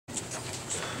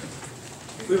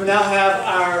We will now have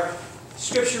our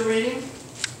scripture reading.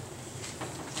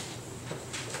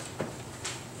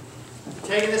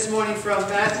 Taken this morning from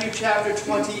Matthew chapter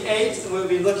 28, and we'll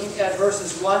be looking at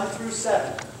verses 1 through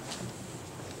 7.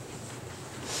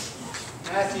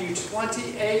 Matthew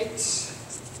 28.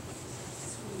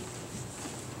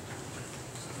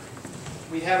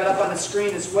 We have it up on the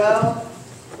screen as well.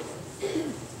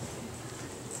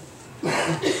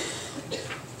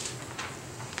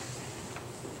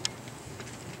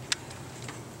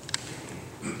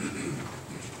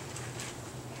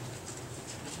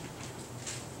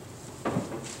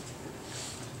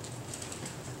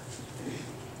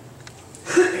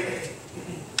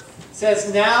 It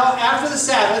says, "Now after the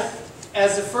Sabbath,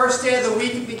 as the first day of the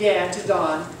week began to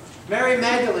dawn, Mary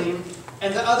Magdalene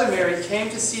and the other Mary came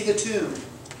to see the tomb.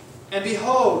 And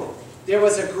behold, there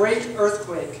was a great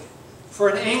earthquake. For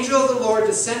an angel of the Lord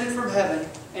descended from heaven,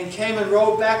 and came and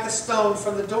rolled back the stone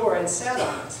from the door and sat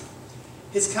on it.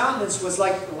 His countenance was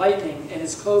like lightning, and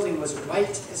his clothing was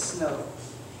white as snow.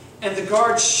 And the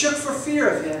guards shook for fear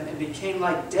of him, and became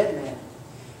like dead men.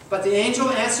 But the angel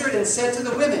answered and said to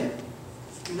the women,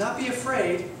 'Do not be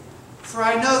afraid, for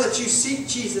I know that you seek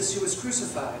Jesus who was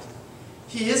crucified.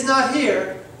 He is not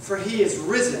here, for he is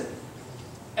risen.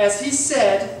 As he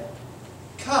said,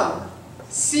 come,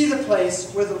 see the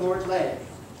place where the Lord lay.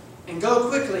 And go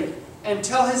quickly and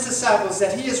tell his disciples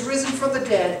that he is risen from the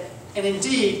dead, and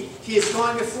indeed he is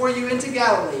going before you into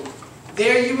Galilee.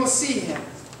 There you will see him.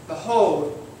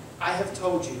 Behold, I have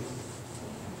told you.'"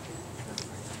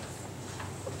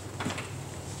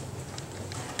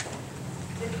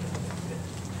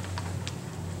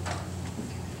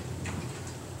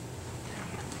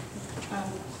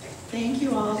 Thank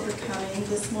you all for coming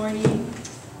this morning.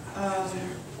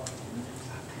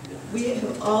 We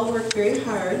have all worked very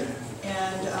hard,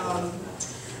 and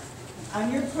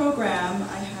on your program,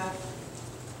 I have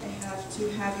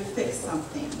to have you fix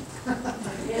something.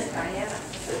 Yes, Diana.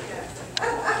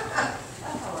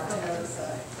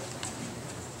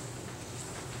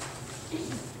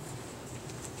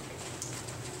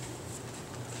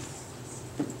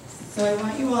 So I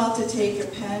want you all to take your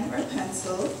pen or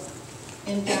pencil,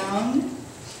 and down,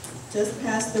 just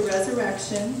past the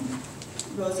resurrection,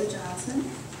 Rosa Johnson,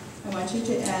 I want you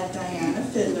to add Diana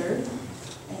Fiddler,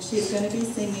 and she's going to be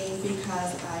singing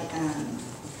 "Because I Am."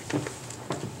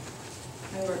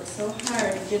 I worked so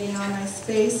hard at getting all my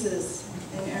spaces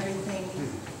and everything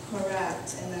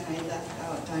correct, and then I left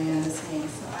out Diana's name,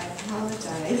 so I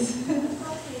apologize.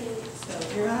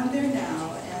 So you're on there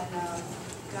now, and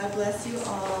God bless you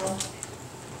all.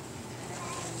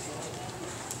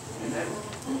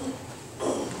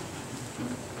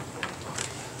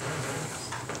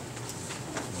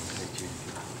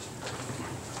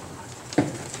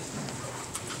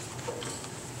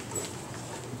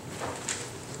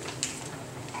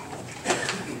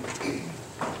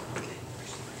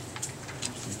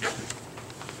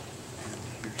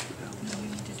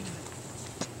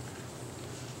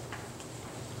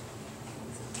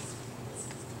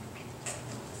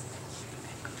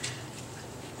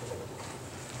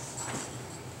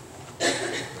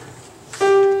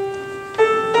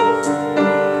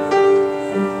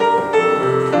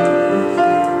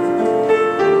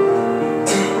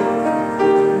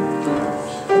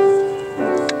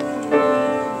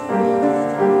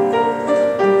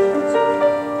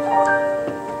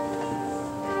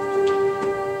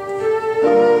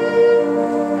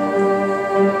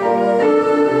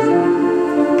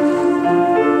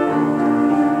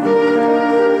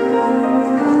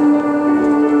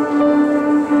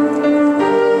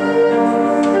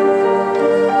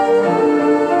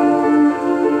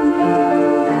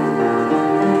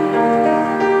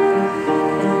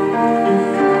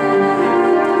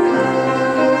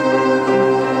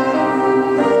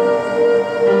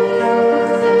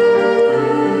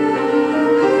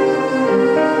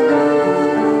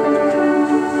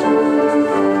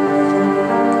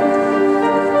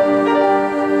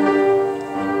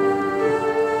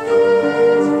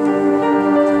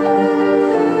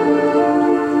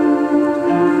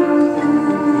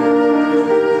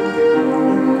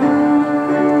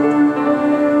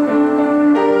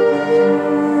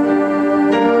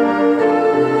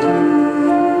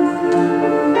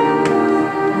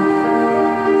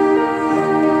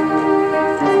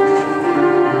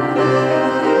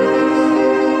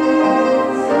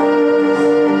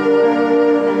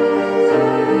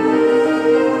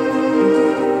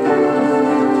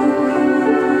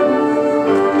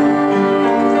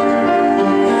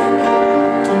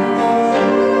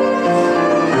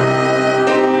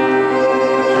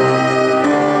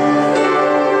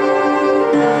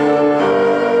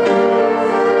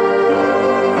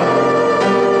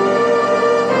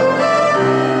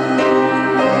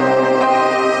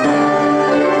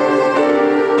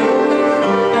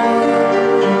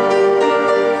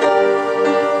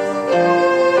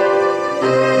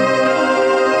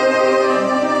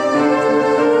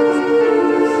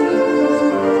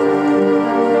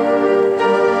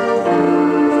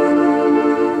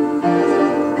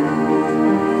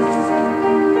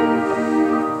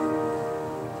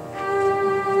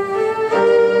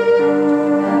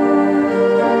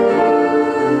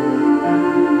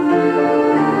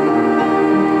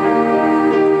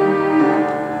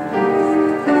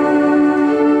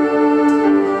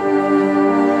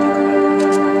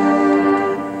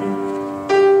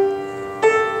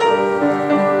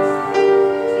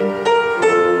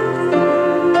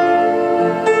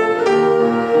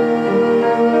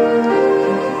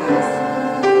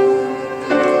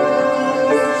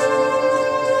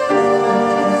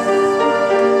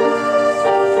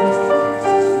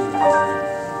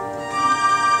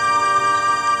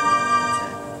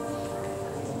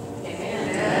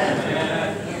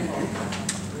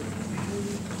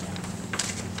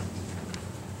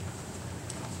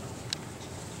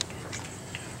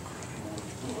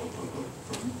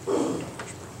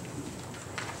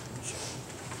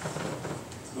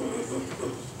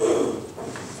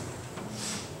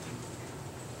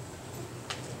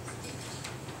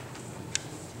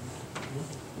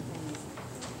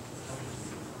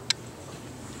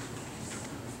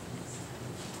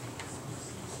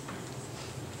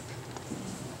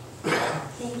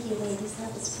 ladies.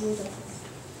 That was beautiful.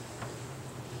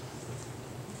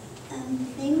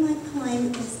 The name of my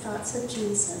poem is Thoughts of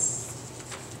Jesus.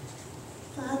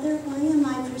 Father, why am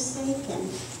I forsaken?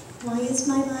 Why is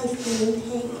my life being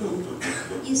taken?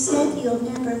 You said you'll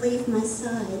never leave my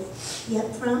side,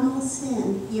 yet from all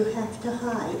sin you have to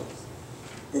hide.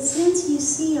 The sins you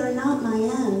see are not my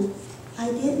own.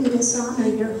 I didn't dishonor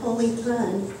your holy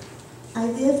throne. I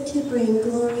live to bring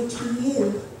glory to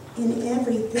you in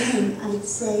everything I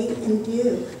say and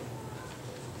do.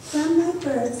 From my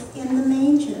birth in the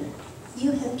manger,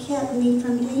 you have kept me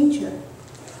from danger.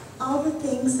 All the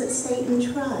things that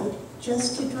Satan tried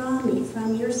just to draw me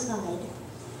from your side.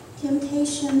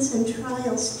 Temptations and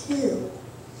trials too,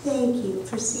 thank you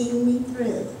for seeing me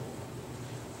through.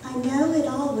 I know it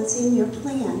all was in your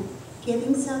plan,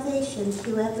 giving salvation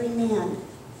to every man.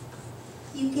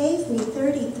 You gave me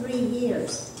 33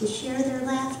 years to share their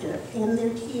laughter and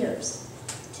their tears,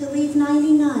 to leave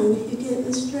 99 who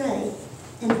didn't stray,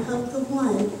 and help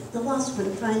the lost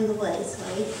one find the way.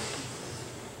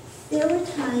 There were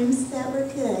times that were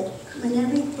good, when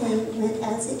everything went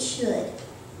as it should.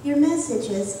 Your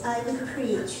messages I would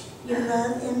preach, your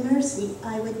love and mercy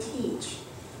I would teach.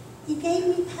 You gave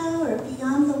me power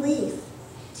beyond belief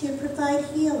to provide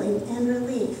healing and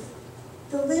relief.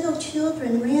 The little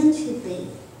children ran to thee,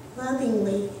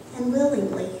 lovingly and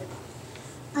willingly.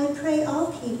 I pray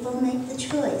all people make the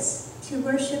choice to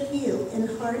worship you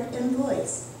in heart and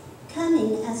voice,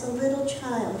 coming as a little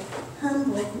child,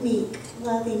 humble, meek,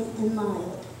 loving, and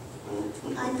mild.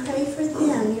 I pray for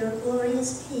them your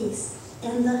glorious peace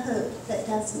and the hope that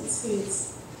doesn't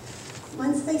cease.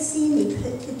 Once they see me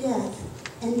put to death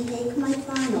and take my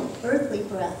final earthly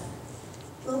breath,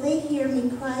 will they hear me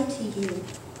cry to you,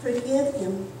 forgive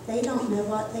them, they don't know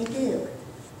what they do?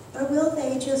 Or will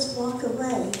they just walk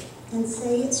away and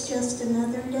say it's just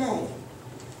another day?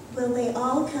 Will they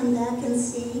all come back and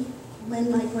see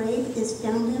when my grave is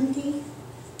found empty?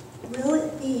 Will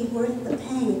it be worth the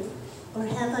pain, or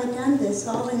have I done this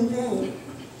all in vain?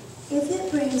 If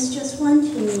it brings just one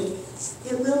to me,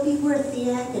 it will be worth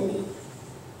the agony.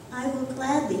 I will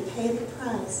gladly pay the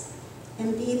price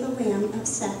and be the lamb of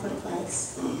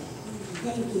sacrifice.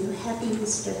 Thank you. Happy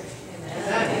Easter.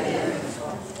 Amen.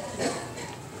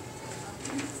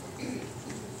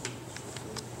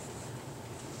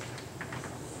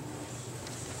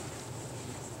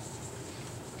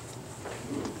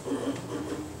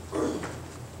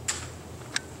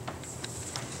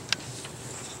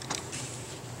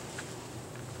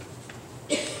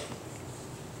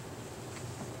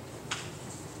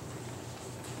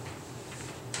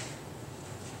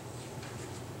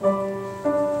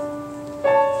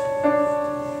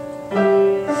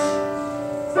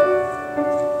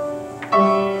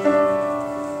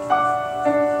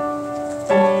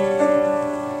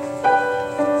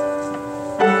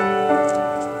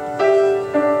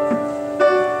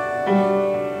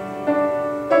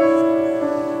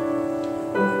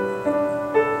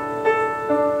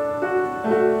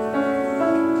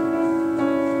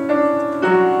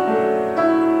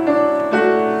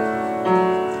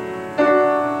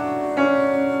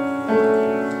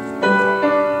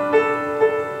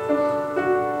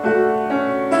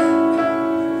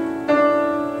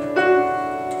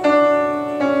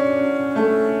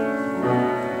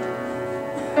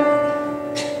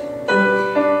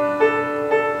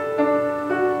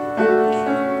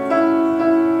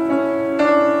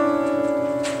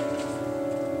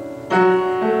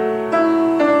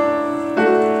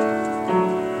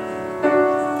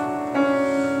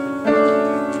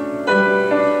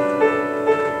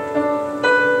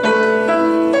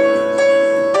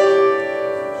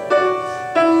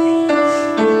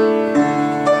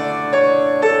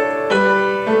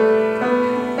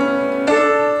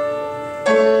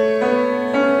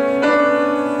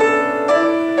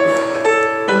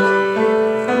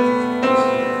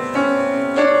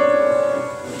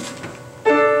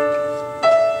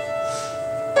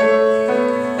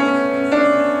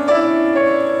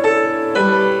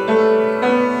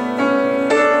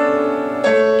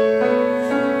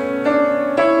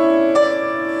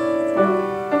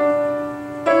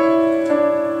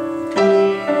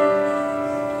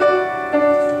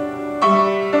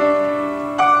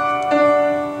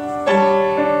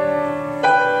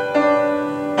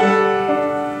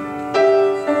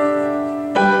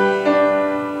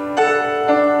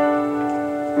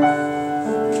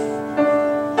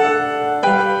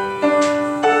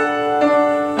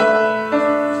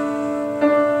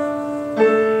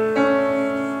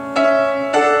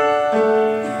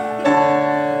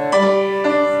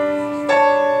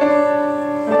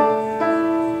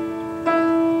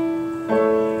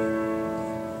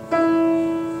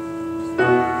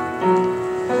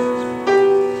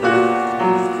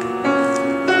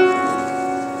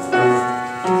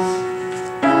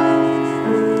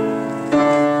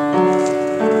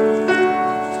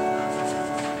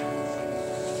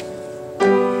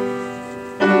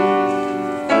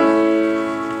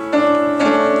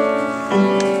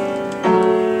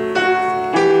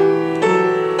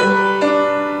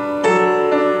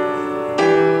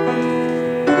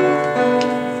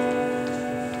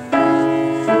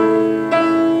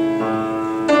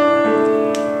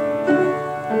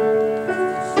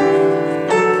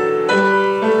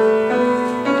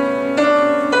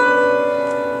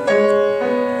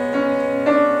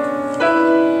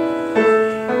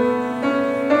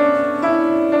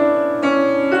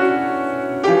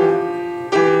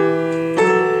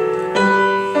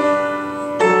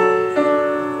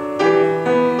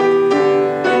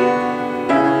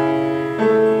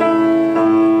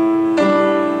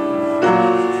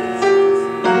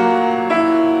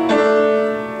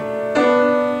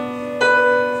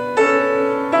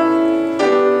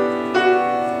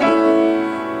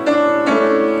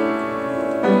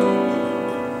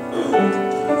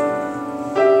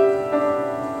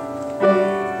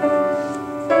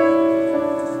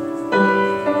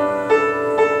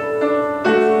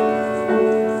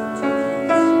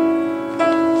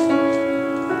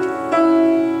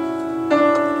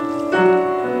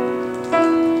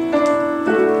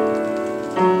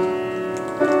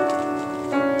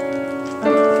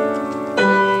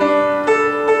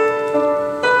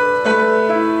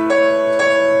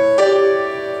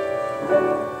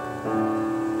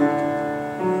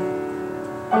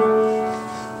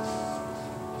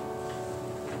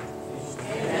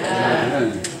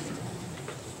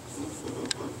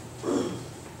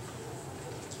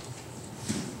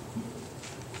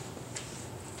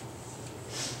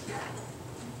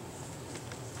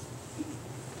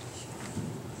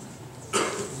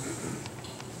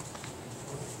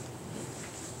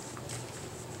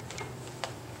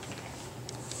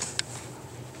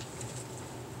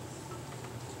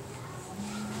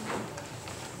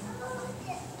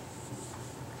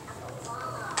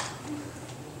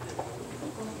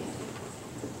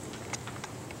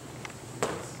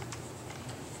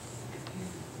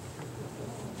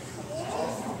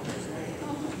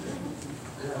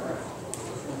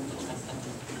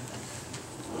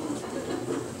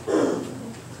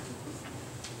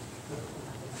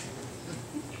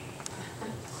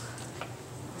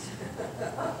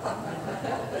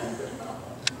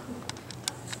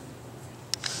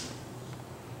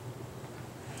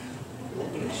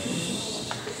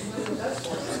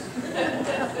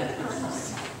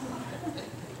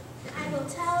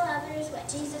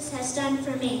 Jesus has done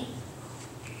for me.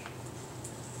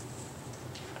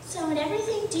 So in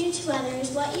everything do to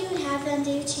others what you would have them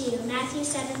do to you. Matthew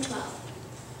 7:12.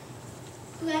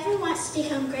 Whoever wants to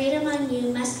become great among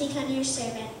you must become your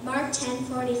servant. Mark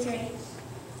 10:43.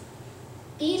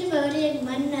 Be devoted to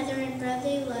one another in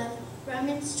brotherly love.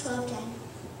 Romans 12:10.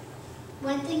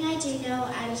 One thing I do know,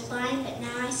 I was blind, but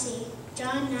now I see.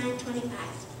 John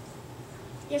 9:25.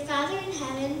 Your Father in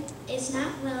heaven is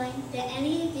not willing that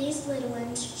any of these little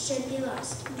ones should be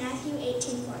lost. Matthew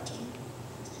 18:14.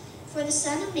 For the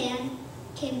Son of Man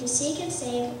came to seek and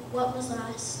save what was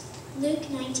lost. Luke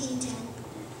 19:10.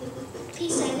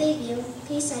 Peace I leave you,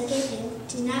 peace I give you.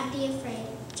 Do not be afraid.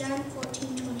 John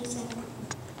 14:27.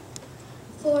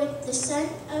 For the Son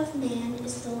of Man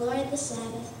is the Lord of the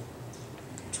Sabbath.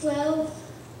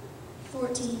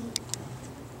 12:14.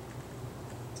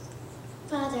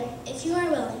 Father, if you are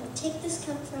willing, take this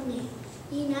cup from me.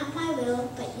 Ye not my will,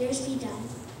 but yours be done.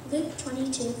 Luke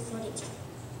 22:42.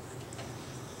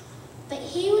 But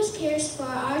he was pierced for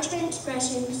our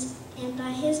transgressions, and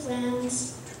by his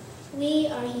wounds we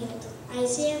are healed.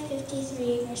 Isaiah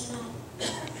 53:5.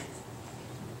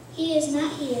 He is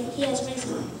not here, he has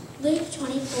risen. Luke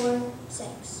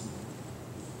 24:6.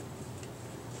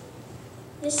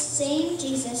 This same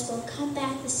Jesus will come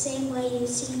back the same way you've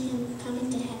seen him come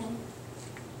into heaven.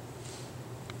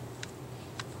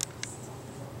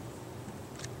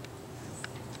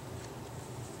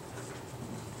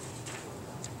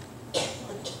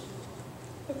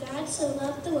 For God so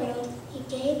loved the world, he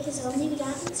gave his only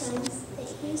begotten Son, that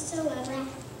whosoever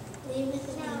believeth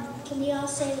in him. Can we all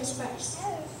say this verse?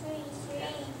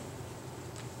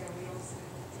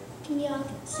 Can we all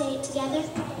say it together?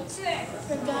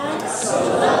 For God so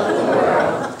loved the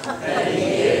world, that he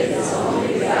gave his only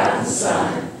begotten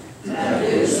Son, that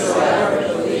whosoever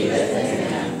believeth in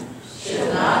him should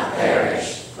not perish,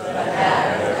 but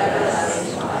have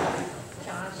everlasting life.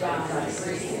 John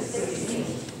 3:16.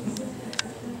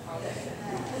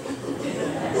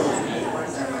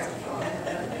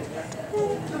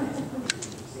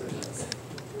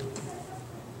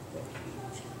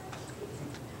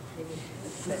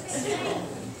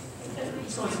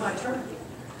 So it's my turn.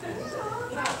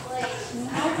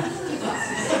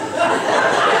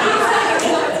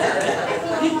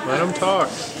 Let him talk.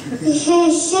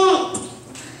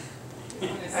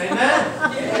 Amen.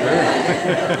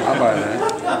 I'll buy that.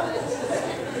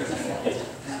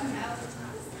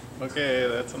 Okay,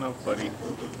 that's enough, buddy.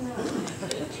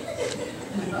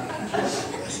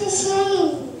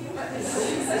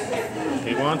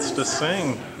 He wants to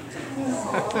sing.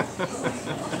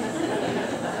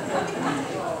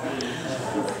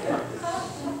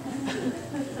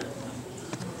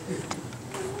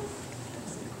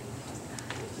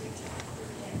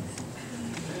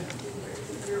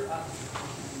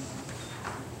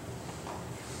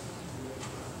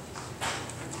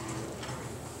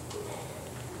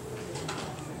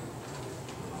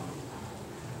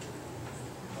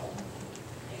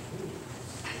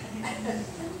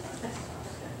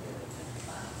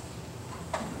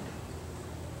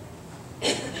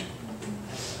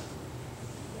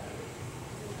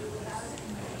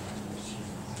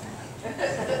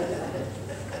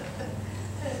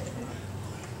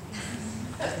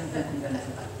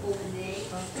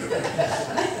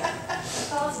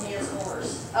 Calls me his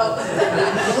horse.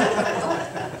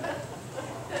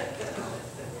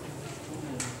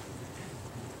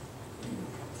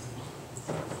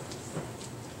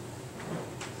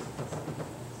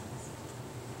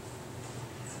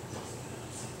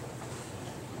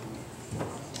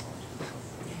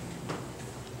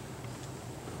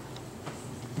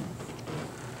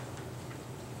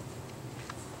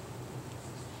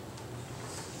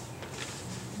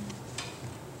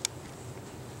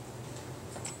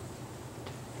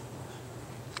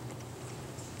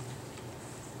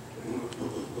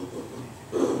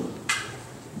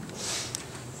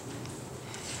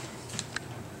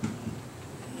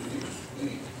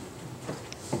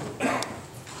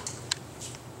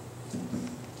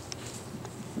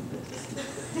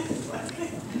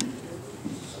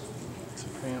 It's a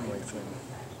family thing.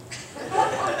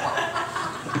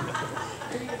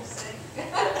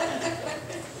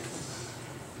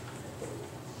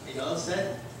 Are you all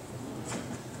set?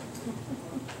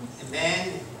 A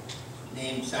man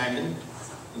named Simon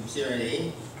from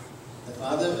Cyrene, the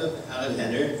father of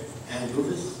Alexander and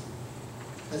Rufus,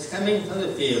 was coming from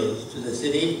the fields to the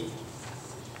city.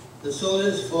 The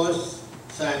soldiers forced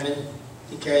Simon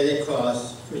to carry the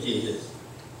cross for Jesus.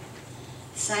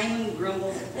 Simon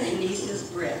grumbled beneath his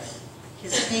breath.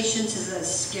 His patience is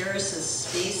as scarce as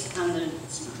space on the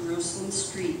Jerusalem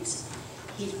streets.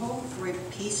 He'd hoped for a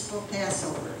peaceful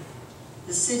Passover.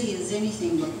 The city is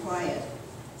anything but quiet.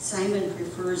 Simon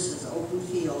prefers his open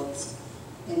fields.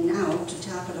 And now, to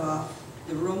top it off,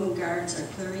 the Roman guards are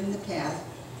clearing the path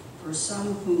for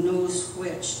some who knows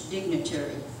which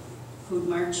dignitary who'll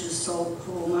march his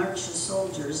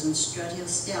soldiers and strut his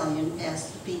stallion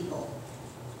past the people.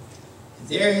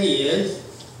 There he is.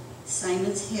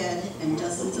 Simon's head and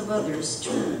dozens of others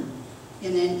turn.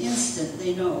 In an instant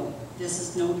they know this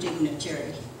is no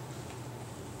dignitary.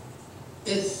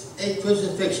 It's a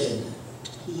crucifixion.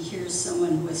 He hears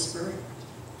someone whisper,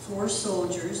 4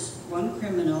 soldiers, 1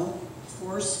 criminal,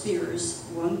 4 spears,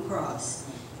 1 cross.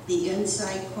 The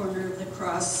inside corner of the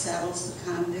cross saddles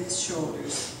the convict's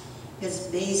shoulders. Its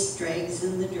base drags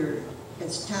in the dirt.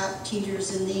 Its top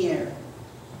teeters in the air.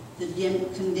 The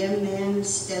condemned man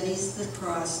steadies the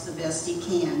cross the best he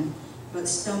can, but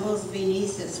stumbles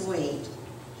beneath its weight.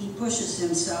 He pushes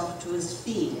himself to his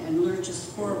feet and lurches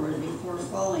forward before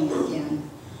falling again.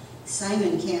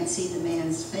 Simon can't see the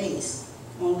man's face,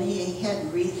 only a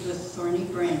head wreathed with thorny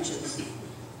branches.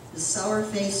 The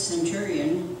sour-faced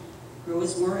centurion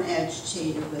grows more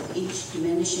agitated with each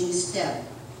diminishing step.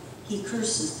 He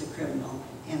curses the criminal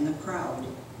and the crowd.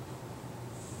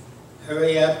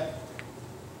 Hurry up.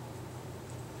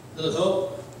 Little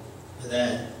hope for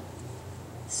that.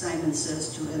 Simon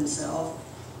says to himself.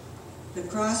 The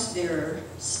cross-bearer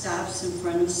stops in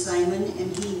front of Simon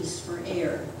and heaves for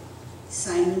air.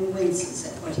 Simon winces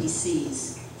at what he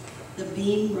sees. The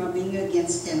beam rubbing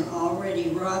against an already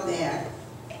raw back,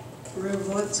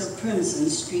 rivulets of crimson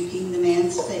streaking the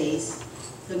man's face.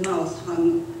 The mouth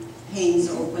hangs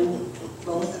open,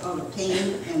 both out of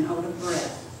pain and out of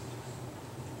breath.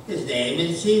 His name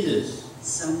is Jesus.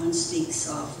 Someone speaks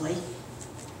softly.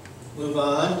 Move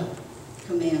on,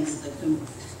 Commands the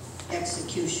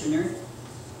executioner.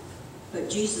 But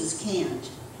Jesus can't.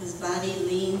 His body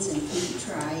leans and feet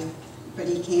try, but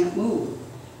he can't move.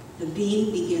 The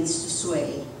beam begins to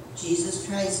sway. Jesus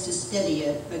tries to steady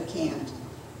it, but can't.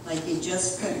 Like a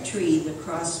just-cut tree, the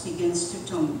cross begins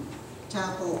to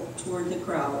topple toward the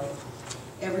crowd.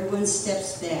 Everyone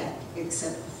steps back,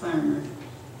 except the farmer.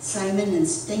 Simon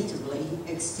instinctively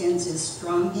extends his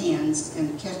strong hands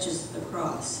and catches the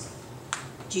cross.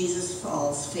 Jesus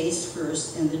falls face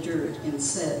first in the dirt and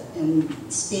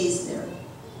stays there.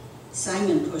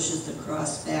 Simon pushes the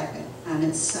cross back on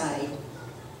its side.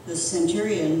 The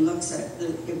centurion looks at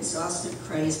the exhausted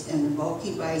Christ and the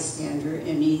bulky bystander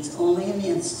and needs only an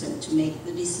instant to make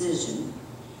the decision.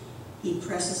 He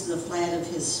presses the flat of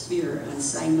his spear on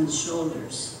Simon's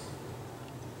shoulders.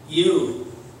 you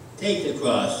take the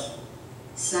cross.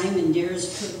 Simon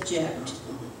dares to object.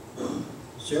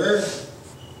 Sir,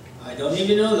 I don't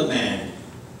even know the man.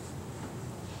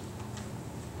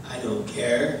 I don't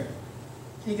care.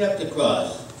 Take up the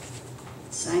cross.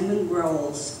 Simon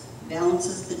growls,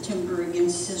 balances the timber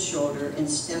against his shoulder, and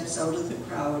steps out of the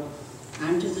crowd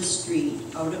onto the street,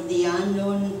 out of the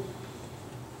unknown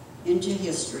into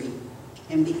history,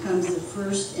 and becomes the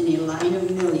first in a line of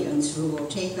millions who will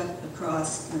take up the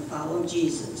cross and follow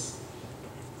Jesus.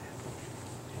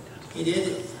 He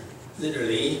did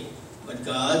literally what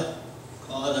God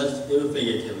called us to do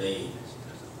figuratively.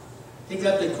 Take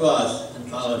up the cross and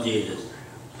follow Jesus.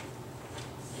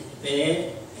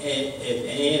 If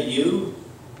any of you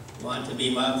want to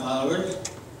be my followers,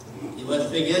 you must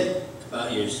forget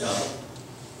about yourself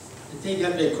and take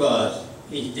up the cross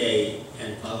each day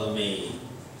and follow me.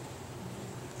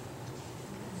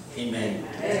 Amen.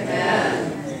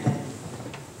 Amen.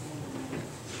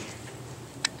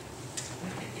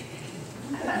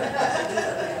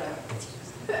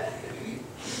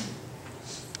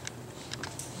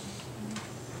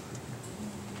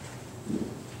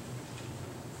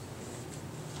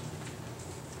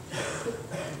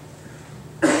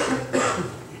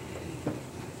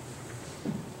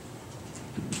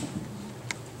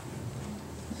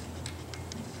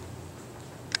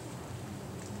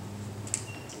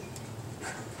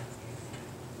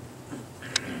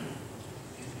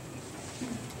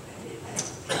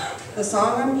 The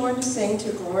song I'm going to sing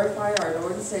to glorify our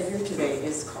Lord and Savior today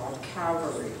is called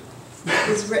Calvary. It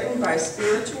was written by a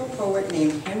spiritual poet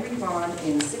named Henry Vaughan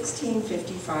in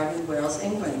 1655 in Wales,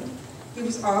 England. He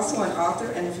was also an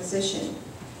author and a physician.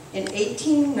 In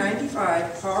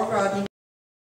 1895, Paul Rodney